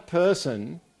trapped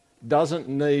person doesn't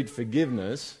need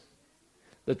forgiveness.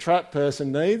 The trapped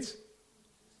person needs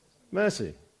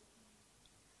mercy.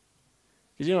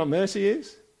 Because you know what mercy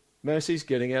is? Mercy is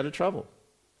getting out of trouble.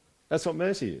 That's what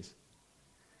mercy is.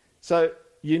 So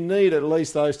you need at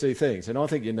least those two things, and I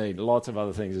think you need lots of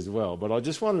other things as well. But I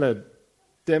just wanted to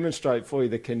demonstrate for you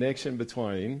the connection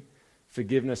between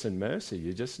forgiveness and mercy.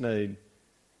 You just need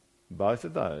both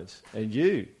of those. And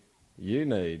you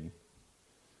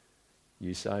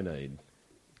so need.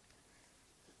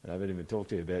 I haven't even talked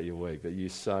to you about your week, but you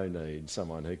so need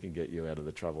someone who can get you out of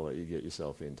the trouble that you get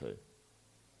yourself into.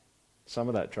 Some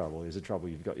of that trouble is a trouble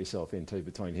you've got yourself into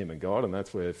between him and God, and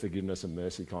that's where forgiveness and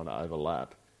mercy kind of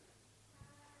overlap.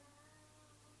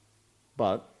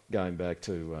 But going back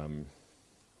to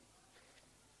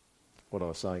what I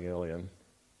was saying earlier,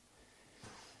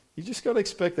 you just got to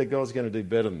expect that God's going to do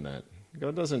better than that.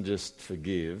 God doesn't just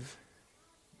forgive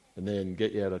and then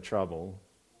get you out of trouble.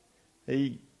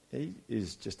 He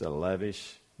is just a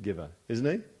lavish giver, isn't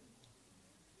he?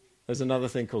 There's another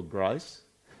thing called grace.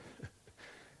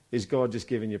 Is God just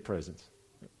giving you presents?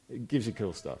 It gives you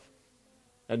cool stuff.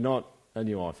 And not a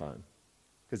new iPhone.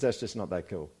 Because that's just not that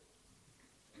cool.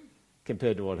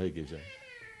 Compared to what he gives you.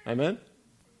 Amen?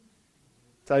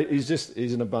 So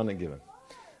he's an abundant giver.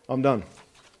 I'm done.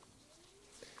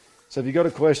 So if you've got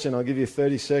a question, I'll give you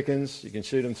 30 seconds. You can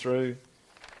shoot them through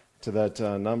to that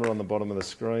number on the bottom of the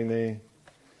screen there.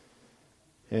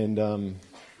 And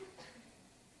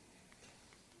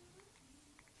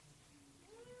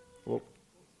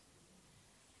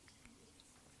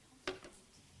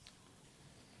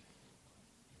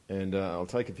I'll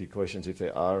take a few questions if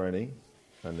there are any,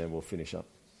 and then we'll finish up.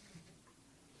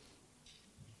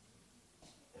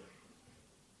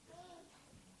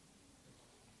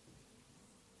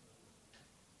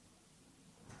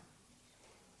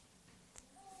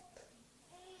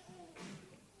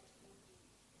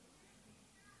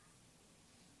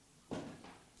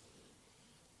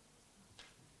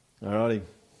 Alrighty,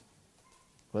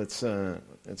 let's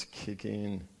kick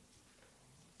in.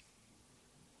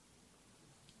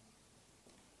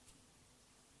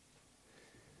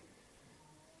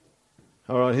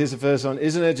 All right, here's the first one.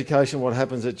 Isn't education what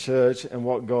happens at church and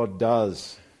what God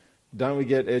does? Don't we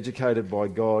get educated by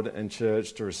God and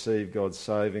church to receive God's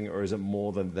saving, or is it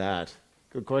more than that?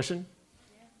 Good question.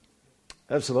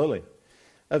 Yeah. Absolutely.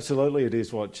 Absolutely it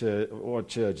is what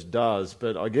church does,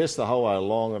 but I guess the whole way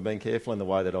along I've been careful in the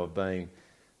way that I've been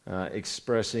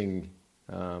expressing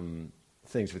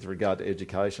things with regard to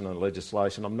education and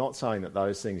legislation. I'm not saying that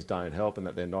those things don't help and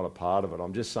that they're not a part of it.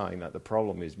 I'm just saying that the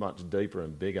problem is much deeper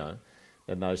and bigger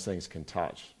than those things can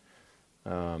touch.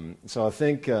 So I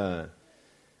think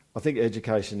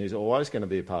education is always going to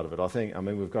be a part of it.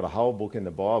 We've got a whole book in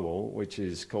the Bible which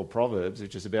is called Proverbs,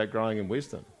 which is about growing in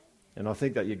wisdom. And I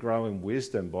think that you grow in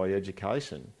wisdom by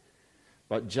education.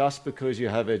 But just because you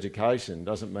have education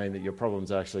doesn't mean that your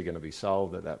problem's actually going to be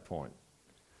solved at that point.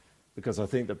 Because I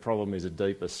think the problem is a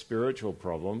deeper spiritual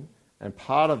problem, and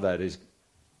part of that is,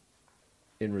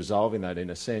 in resolving that, in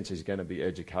a sense, is going to be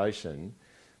education.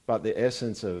 But the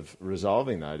essence of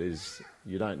resolving that is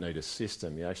you don't need a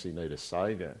system, you actually need a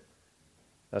saviour.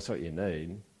 That's what you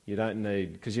need. You don't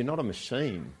need, because you're not a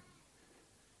machine.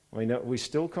 We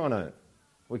still kind of,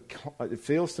 it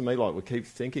feels to me like we keep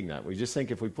thinking that. We just think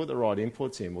if we put the right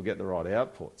inputs in, we'll get the right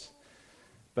outputs.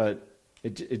 But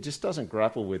it just doesn't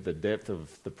grapple with the depth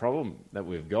of the problem that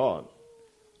we've got,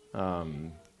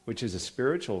 which is a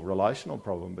spiritual, relational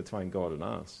problem between God and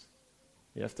us.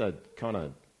 You have to kind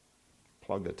of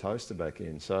plug the toaster back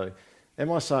in. So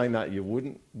am I saying that you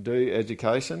wouldn't do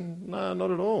education? No, not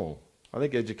at all. I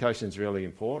think education is really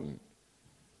important.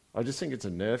 I just think it's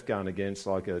a Nerf gun against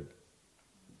like a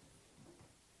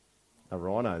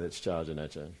rhino that's charging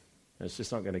at you. It's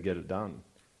just not going to get it done.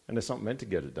 And it's not meant to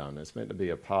get it done. It's meant to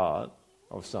be a part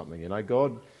of something.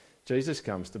 Jesus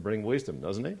comes to bring wisdom,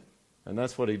 doesn't he? And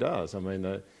that's what he does.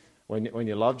 When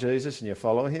you love Jesus and you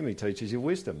follow him, he teaches you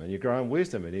wisdom, and you grow in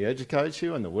wisdom, and he educates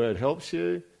you, and the word helps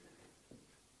you.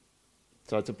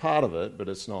 So it's a part of it, but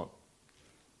it's not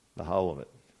the whole of it,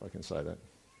 if I can say that.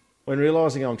 When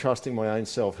realising I'm trusting my own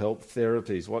self-help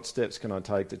therapies, what steps can I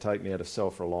take to take me out of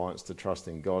self-reliance to trust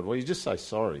in God? Well, you just say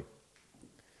sorry.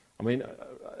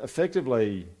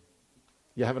 Effectively,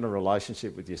 you're having a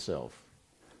relationship with yourself.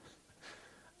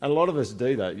 And a lot of us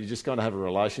do that. You just kind of have a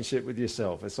relationship with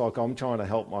yourself. It's like I'm trying to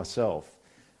help myself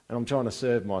and I'm trying to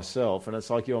serve myself. And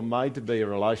it's like you're made to be a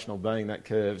relational being that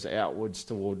curves outwards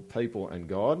toward people and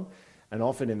God. And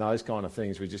often in those kind of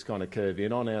things, we just kind of curve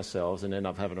in on ourselves and end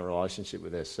up having a relationship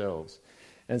with ourselves.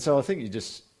 And so I think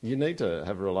you need to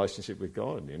have a relationship with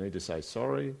God. You need to say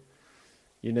sorry.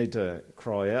 You need to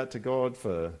cry out to God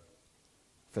for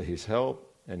his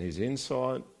help and his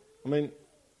insight.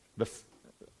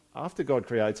 After God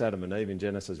creates Adam and Eve in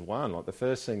Genesis 1, like the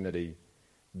first thing that he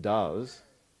does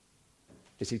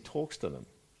is he talks to them.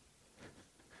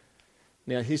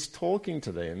 Now, his talking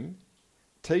to them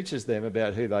teaches them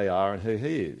about who they are and who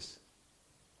he is.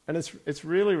 And it's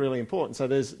really, really important. So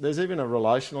there's even a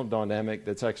relational dynamic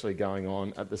that's actually going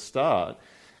on at the start.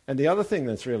 And the other thing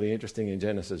that's really interesting in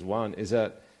Genesis 1 is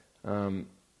that Adam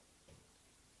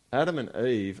and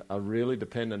Eve are really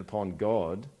dependent upon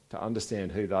God to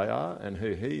understand who they are and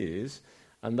who he is.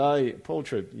 And Paul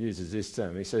Tripp uses this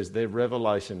term. He says they're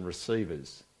revelation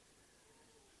receivers.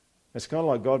 It's kind of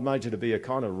like God made you to be a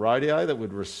kind of radio that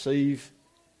would receive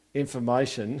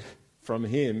information from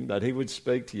him, that he would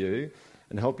speak to you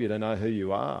and help you to know who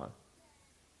you are.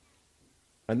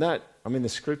 And that, the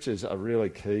scriptures are really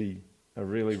key, a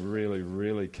really, really,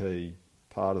 really key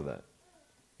part of that.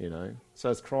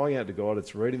 So it's crying out to God,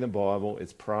 it's reading the Bible,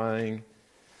 it's praying,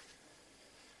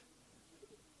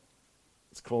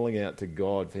 it's calling out to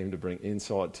God for him to bring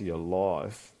insight to your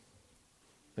life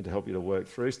and to help you to work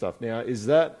through stuff. Now,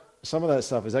 some of that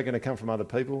stuff, is that going to come from other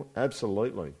people?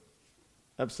 Absolutely.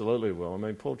 Absolutely will.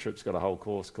 Paul Tripp's got a whole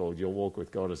course called Your Walk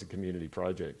with God as a Community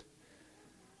Project,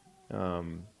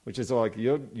 which is like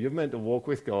you're meant to walk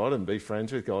with God and be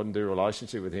friends with God and do a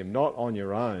relationship with him, not on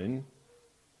your own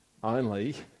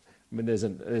only. There's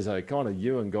a kind of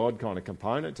you and God kind of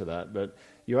component to that, but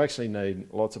you actually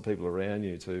need lots of people around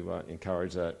you to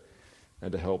encourage that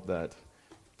and to help that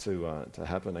to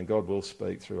happen. And God will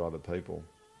speak through other people.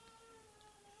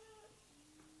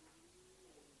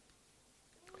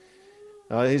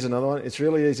 Here's another one. It's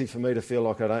really easy for me to feel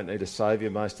like I don't need a saviour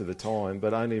most of the time,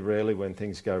 but only rarely when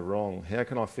things go wrong. How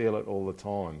can I feel it all the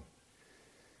time?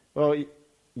 Well,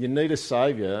 you need a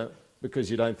saviour because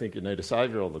you don't think you need a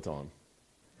saviour all the time.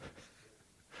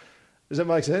 Does that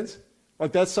make sense?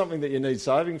 Like that's something that you need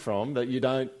saving from that you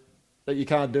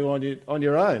can't do on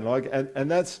your own. And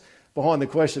that's behind the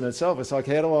question itself. It's like,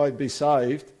 how do I be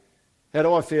saved? How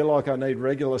do I feel like I need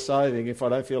regular saving if I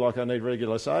don't feel like I need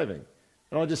regular saving?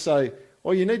 And I just say,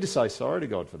 well, you need to say sorry to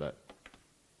God for that.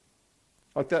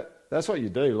 Like that's what you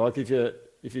do. Like if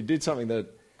you did something that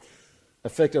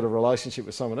affected a relationship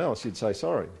with someone else, you'd say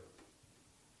sorry.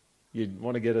 You'd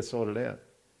want to get it sorted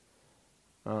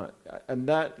out. And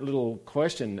that little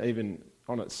question, even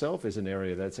on itself, is an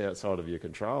area that's outside of your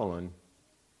control. And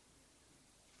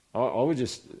I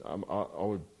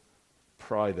would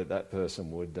pray that that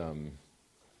person would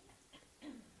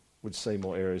see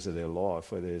more areas of their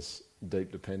life where there's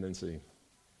deep dependency.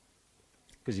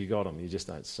 Because you got them, you just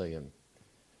don't see them.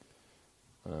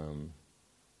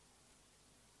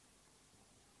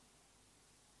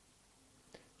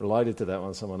 Related to that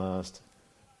one, someone asked,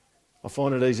 I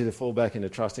find it easy to fall back into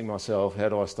trusting myself. How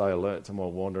do I stay alert to my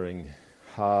wandering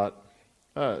heart?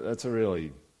 That's a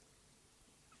really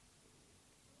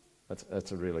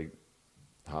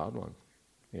hard one.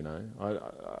 You know,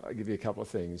 I give you a couple of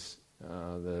things.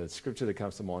 The scripture that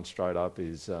comes to mind straight up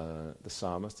is the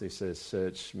psalmist. He says,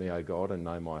 "Search me, O God, and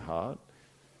know my heart."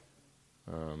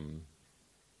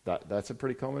 That's a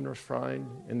pretty common refrain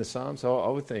in the Psalms. So I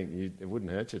would think it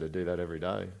wouldn't hurt you to do that every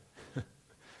day.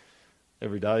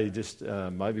 Every day, just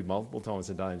maybe multiple times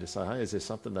a day, and just say, hey, is there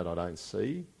something that I don't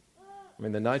see? I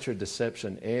mean, the nature of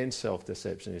deception and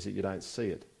self-deception is that you don't see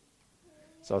it.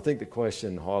 So I think the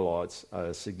question highlights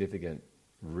a significant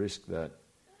risk that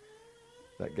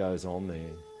goes on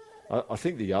there. I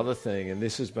think the other thing, and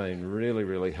this has been really,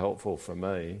 really helpful for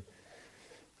me,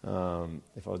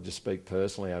 if I just speak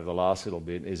personally over the last little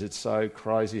bit, is it's so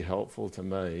crazy helpful to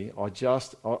me. I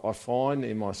find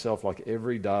in myself, like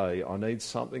every day, I need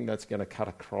something that's going to cut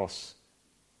across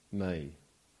me.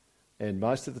 And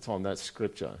most of the time that's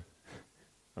scripture,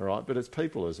 all right? But it's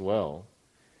people as well.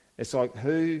 It's like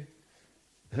who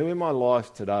in my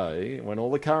life today, when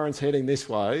all the current's heading this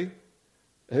way,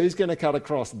 who's going to cut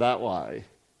across that way,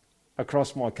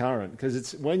 across my current? Because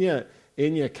it's when you're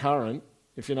in your current,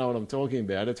 if you know what I'm talking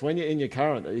about, it's when you're in your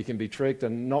current that you can be tricked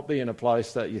and not be in a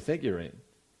place that you think you're in.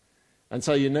 And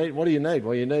so what do you need?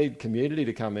 Well, you need community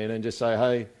to come in and just say,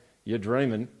 hey, you're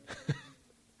dreaming.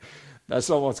 That's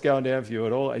not what's going down for you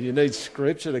at all. And you need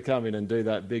scripture to come in and do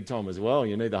that big time as well.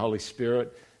 You need the Holy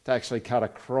Spirit to actually cut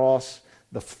across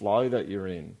the flow that you're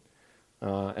in.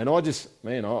 And I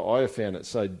have found it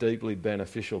so deeply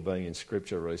beneficial being in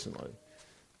scripture recently.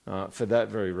 For that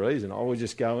very reason. I will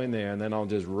just go in there and then I'll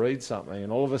just read something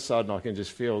and all of a sudden I can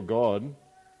just feel God.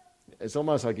 It's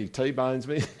almost like he T-bones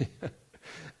me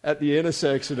at the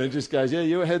intersection and just goes, yeah,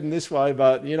 you were heading this way,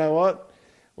 but you know what?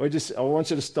 I want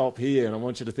you to stop here and I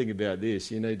want you to think about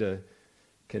this. You need to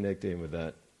connect in with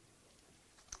that.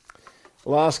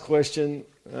 Last question.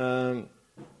 I'll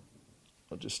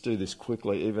just do this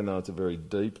quickly, even though it's a very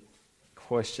deep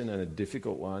question and a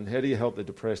difficult one. How do you help the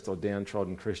depressed or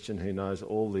downtrodden Christian who knows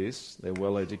all this? They're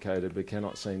well educated but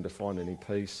cannot seem to find any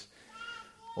peace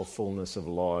or fullness of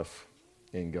life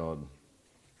in God.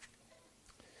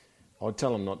 I'd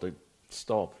tell them not to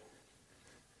stop.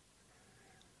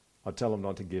 I'd tell them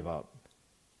not to give up.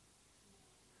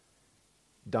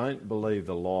 Don't believe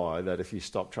the lie that if you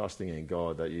stop trusting in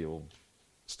God that you'll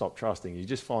stop trusting. You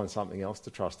just find something else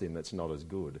to trust in that's not as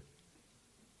good.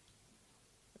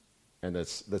 And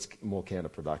that's more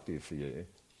counterproductive for you.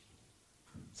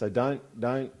 So don't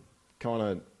be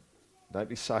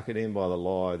suckered in by the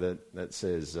lie that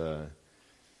says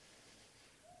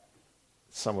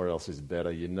somewhere else is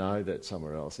better. You know that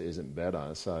somewhere else isn't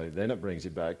better. So then it brings you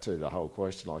back to the whole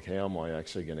question, like, how am I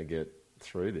actually going to get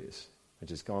through this? Which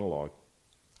is kind of like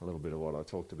a little bit of what I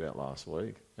talked about last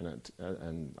week. And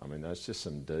I mean, that's just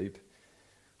some deep,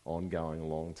 ongoing,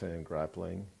 long-term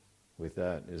grappling with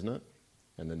that, isn't it?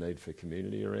 And the need for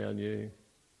community around you.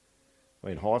 I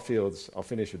mean, Highfields, I'll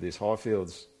finish with this,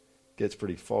 Highfields gets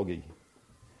pretty foggy,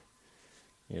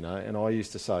 you know, and I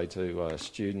used to say to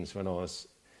students when I was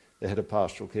the head of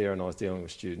pastoral care and I was dealing with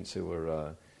students who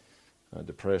were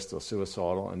depressed or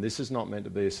suicidal, and this is not meant to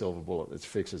be a silver bullet that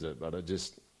fixes it, but I'm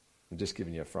just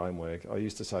giving you a framework. I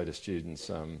used to say to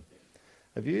students,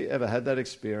 have you ever had that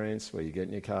experience where you get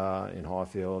in your car in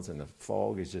Highfields and the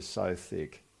fog is just so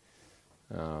thick?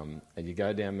 And you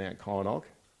go down Mount Kynoch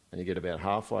and you get about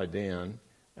halfway down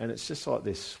and it's just like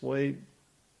this sweet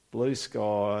blue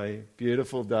sky,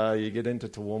 beautiful day. You get into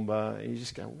Toowoomba and you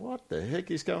just go, what the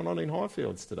heck is going on in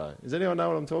Highfields today? Does anyone know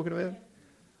what I'm talking about?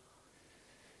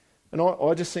 And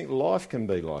I just think life can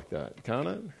be like that, can't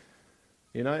it?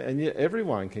 You know, and yet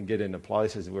everyone can get into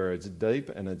places where it's deep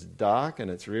and it's dark and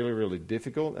it's really, really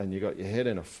difficult and you got your head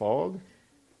in a fog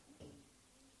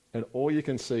and all you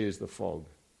can see is the fog.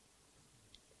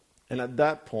 And at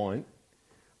that point,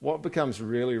 what becomes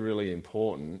really, really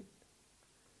important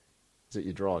is that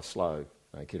you drive slow.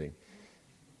 No kidding.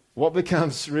 What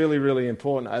becomes really, really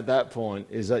important at that point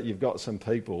is that you've got some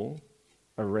people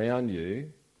around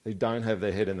you who don't have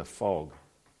their head in the fog,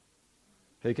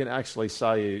 who can actually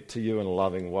say to you in a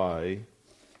loving way,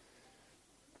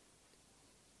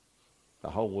 the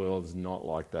whole world's not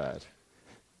like that.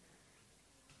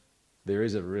 There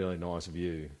is a really nice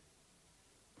view.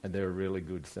 And there are really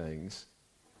good things.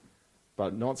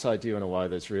 but not say it to you in a way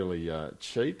that's really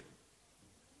cheap,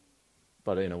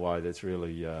 but in a way that's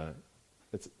really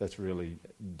that's really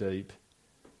deep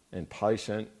and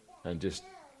patient and just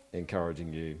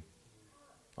encouraging you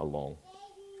along.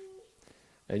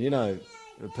 And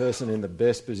the person in the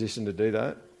best position to do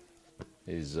that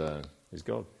is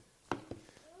God.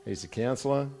 He's the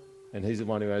counsellor, and he's the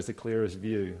one who has the clearest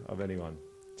view of anyone.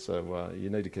 So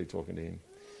you need to keep talking to him.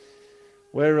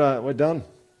 We're done.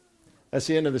 That's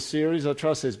the end of the series. I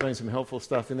trust there's been some helpful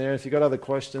stuff in there. If you've got other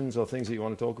questions or things that you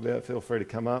want to talk about, feel free to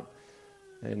come up,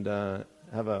 and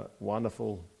have a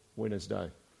wonderful Winner's Day.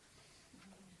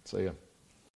 See ya.